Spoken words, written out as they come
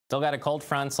Still got a cold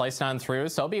front slicing on through,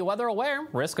 so be weather aware.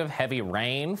 Risk of heavy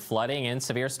rain, flooding, and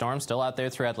severe storms still out there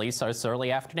through at least this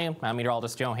early afternoon. I'm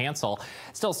meteorologist Joe Hansel.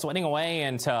 Still sweating away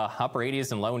into upper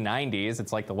 80s and low 90s.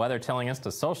 It's like the weather telling us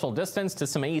to social distance to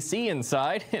some AC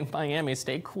inside. In Miami,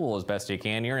 stay cool as best you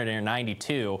can. You're near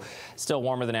 92. Still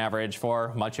warmer than average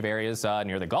for much of areas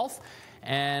near the Gulf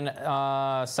and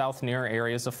south near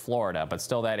areas of Florida. But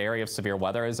still, that area of severe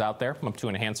weather is out there, up to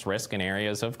enhanced risk in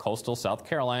areas of coastal South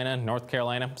Carolina, North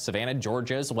Carolina, Savannah,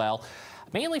 Georgia as well.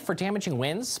 Mainly for damaging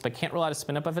winds, but can't rule out a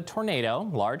spin up of a tornado,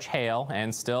 large hail,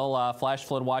 and still flash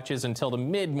flood watches until the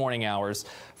mid-morning hours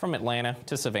from Atlanta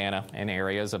to Savannah and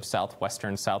areas of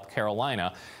southwestern South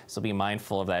Carolina. So be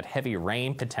mindful of that heavy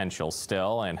rain potential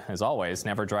still. And as always,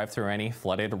 never drive through any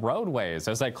flooded roadways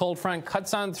as that cold front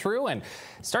cuts on through and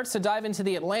starts to dive into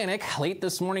the Atlantic late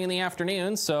this morning in the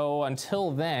afternoon. So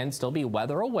until then, still be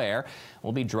weather aware.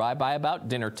 We'll be dry by about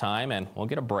dinner time and we'll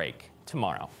get a break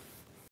tomorrow.